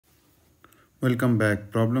Welcome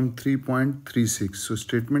back. Problem 3.36. So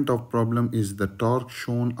statement of problem is the torque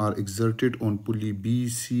shown are exerted on pulley B,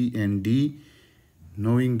 C and D.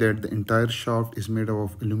 Knowing that the entire shaft is made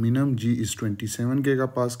of aluminum, G is 27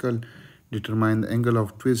 gigapascal. Determine the angle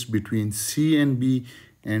of twist between C and B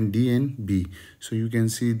and D and B. So you can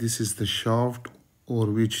see this is the shaft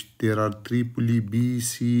over which there are three pulley B,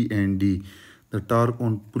 C and D. The torque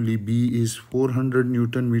on pulley B is 400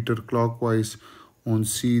 Newton meter clockwise. On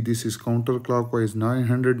C, this is counterclockwise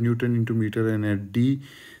 900 Newton into meter, and at D,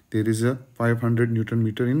 there is a 500 Newton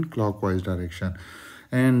meter in clockwise direction.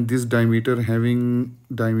 And this rod having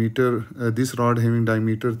diameter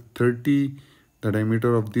 30. The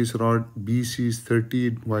diameter of this rod BC is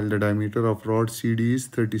 30, while the diameter of rod CD is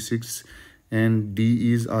 36, and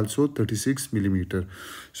D is also 36 millimeter.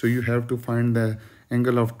 So you have to find the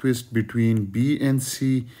angle of twist between B and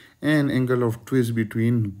C and angle of twist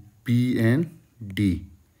between B and D.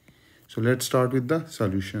 So let's start with the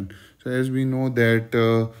solution. So as we know that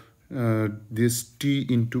this T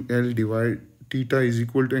into L divide theta is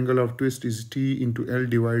equal to angle of twist is T into L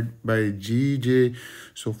divided by GJ.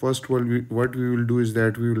 So first what we will do is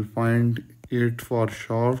that we will find it for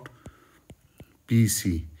shaft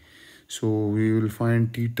BC. So we will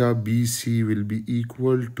find theta BC will be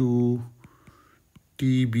equal to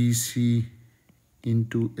TBC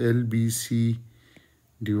into LBC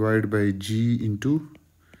divided by G into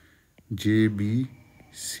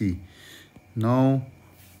JBC. Now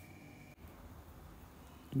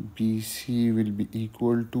BC will be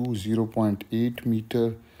equal to 0.8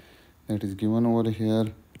 meter, that is given over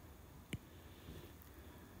here.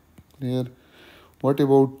 Clear? What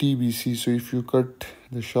about TBC? So if you cut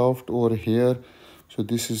the shaft over here, so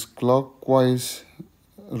this is clockwise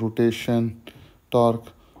rotation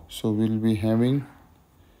torque, so we'll be having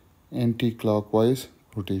anti-clockwise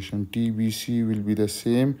rotation. TBC will be the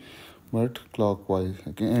same but clockwise,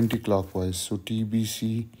 okay, anti-clockwise. So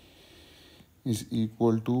TBC is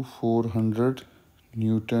equal to 400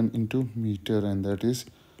 Newton into meter, and that is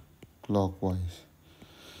clockwise.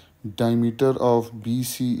 Diameter of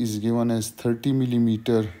BC is given as 30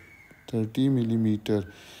 millimeter.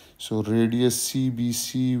 So radius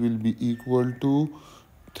CBC will be equal to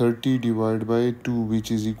 30 divided by 2,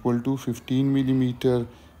 which is equal to 15 millimeter,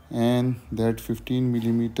 and that 15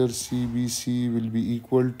 millimeter CBC will be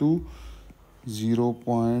equal to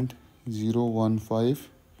 0.015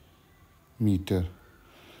 meter.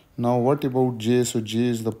 Now what about J? So J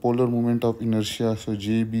is the polar moment of inertia. So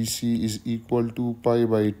JBC is equal to pi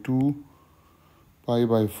by 2, pi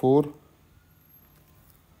by 4,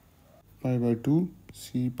 pi by 2,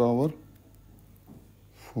 C power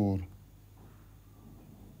 4.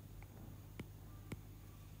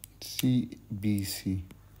 CBC.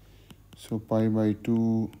 So pi by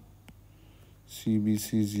 2,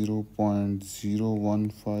 CBC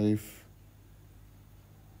 0.015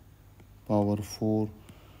 power 4.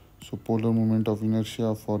 So polar moment of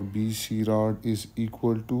inertia for BC rod is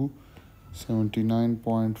equal to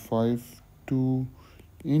 79.52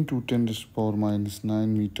 into 10 to the power minus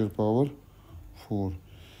 9 meter power 4.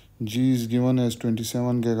 G is given as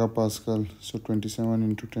 27 gigapascal. So 27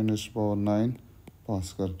 into 10 to the power 9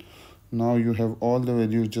 Pascal. Now you have all the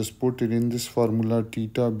values, just put it in this formula.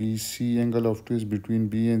 Theta BC, angle of twist between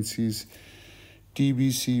B and C is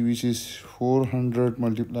TBC, which is 400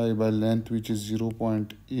 multiplied by length, which is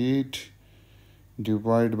 0.8,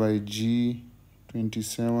 divided by G,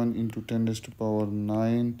 27 into 10 to the power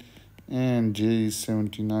 9, and J is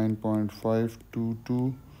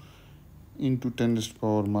 79.522 into 10 to the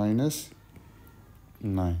power minus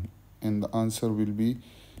 9, and the answer will be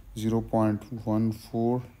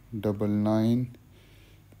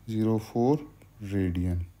 0.149904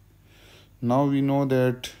 radian. Now we know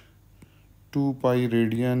that 2 pi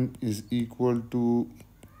radian is equal to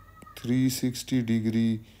 360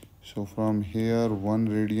 degree. So from here 1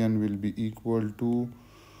 radian will be equal to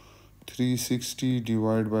 360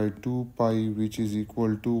 divided by 2 pi, which is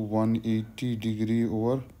equal to 180 degree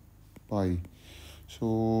over pi.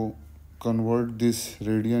 So convert this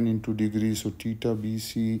radian into degree. So theta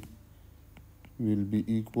BC will be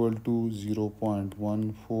equal to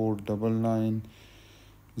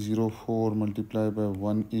 0.149904 multiplied by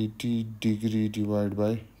 180 degree divided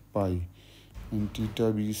by pi, and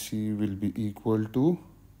theta BC will be equal to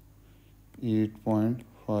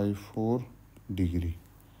 8.54 degree.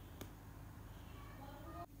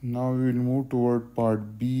 Now we will move toward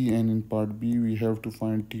part B, and in part B we have to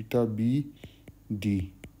find theta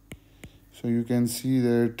BD. So you can see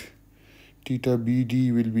that theta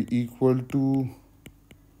BD will be equal to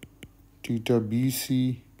theta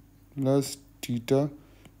BC plus theta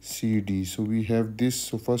CD. So we have this.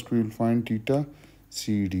 So first we will find theta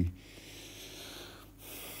CD.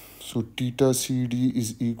 So theta CD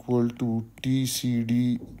is equal to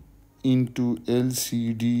TCD into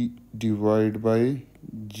LCD divided by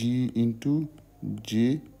G into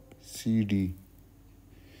JCD.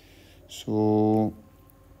 So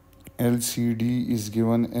LCD is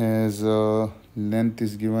given as length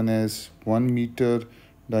is given as 1 meter,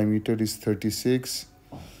 diameter is 36.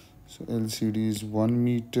 So LCD is 1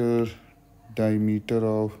 meter, diameter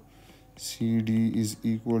of CD is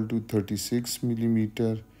equal to 36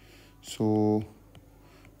 millimeter. So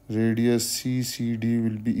radius CCD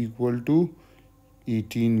will be equal to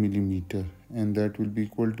 18 millimeter, and that will be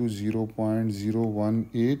equal to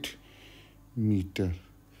 0.018 meter.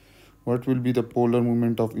 What will be the polar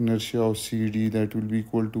moment of inertia of CD? That will be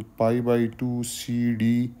equal to pi by 2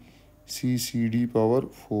 CD CCD power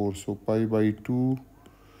 4. So pi by 2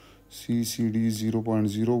 CCD is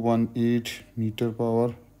 0.018 meter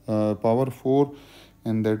power 4,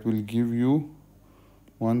 and that will give you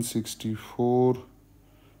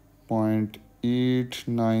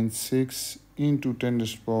 164.896 into 10 to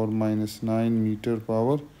the power minus 9 meter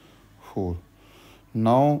power 4.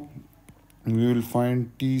 Now we will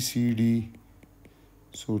find TCD.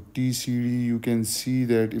 So TCD, you can see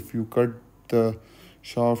that if you cut the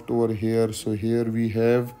shaft over here, so here we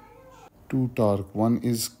have two torque. One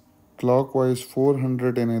is clockwise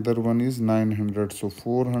 400 and another one is 900. So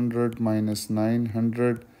 400 minus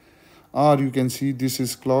 900, or you can see this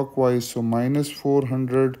is clockwise, so minus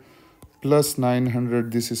 400 plus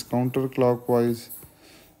 900, this is counterclockwise,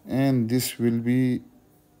 and this will be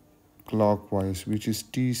clockwise, which is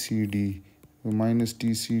TCD. So minus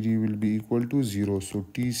TCD will be equal to 0. So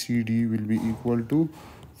TCD will be equal to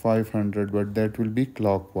 500, but that will be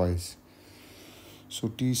clockwise. So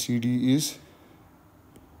TCD is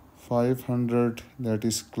 500, that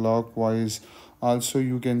is clockwise. Also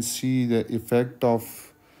you can see the effect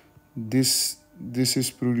of this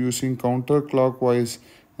is producing counterclockwise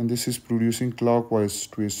and this is producing clockwise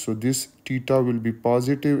twist. So this theta will be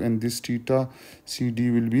positive and this theta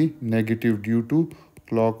CD will be negative due to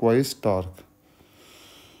clockwise torque.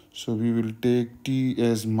 So we will take T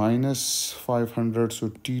as minus 500.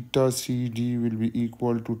 So theta CD will be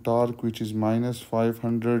equal to torque, which is minus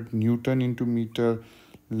 500 Newton into meter.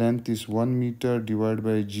 Length is 1 meter divided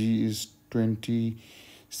by G is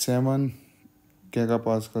 27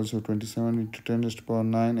 gigapascal. So 27 into 10 to the power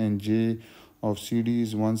 9, and J of CD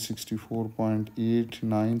is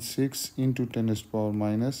 164.896 into 10 to the power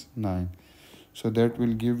minus 9. So that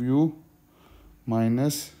will give you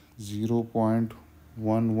minus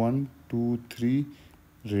 0.1123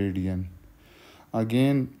 radian.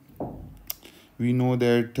 Again, we know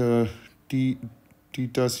that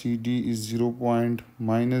theta CD is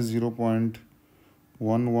minus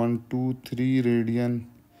 0.1123 radian,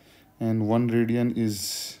 and 1 radian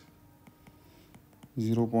is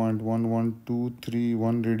 0.1123.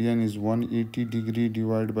 1 radian is 180 degree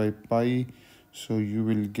divided by pi. So you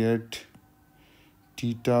will get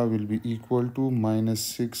theta will be equal to minus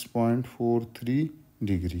 6.43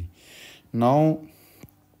 degree. Now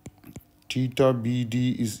theta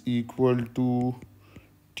BD is equal to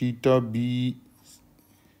theta BC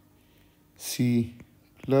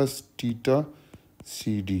plus theta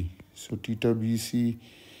CD. So theta BC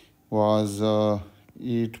was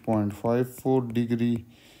 8.54 degree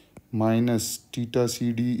minus theta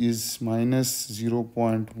CD is minus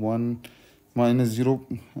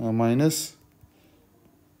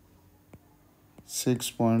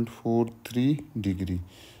 6.43 degree.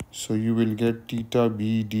 So you will get theta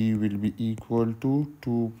BD will be equal to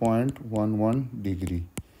 2.11 degree.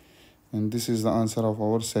 And this is the answer of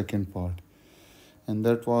our second part. And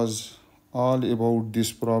that was all about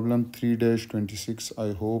this problem 3-26.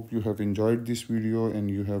 I hope you have enjoyed this video and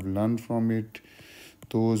you have learned from it.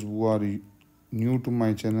 Those who are new to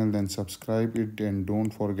my channel, then subscribe it, and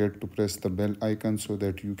don't forget to press the bell icon so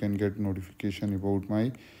that you can get notification about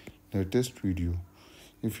my latest video.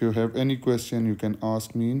 If you have any question, you can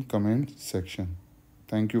ask me in comment section.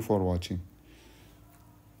 Thank you for watching.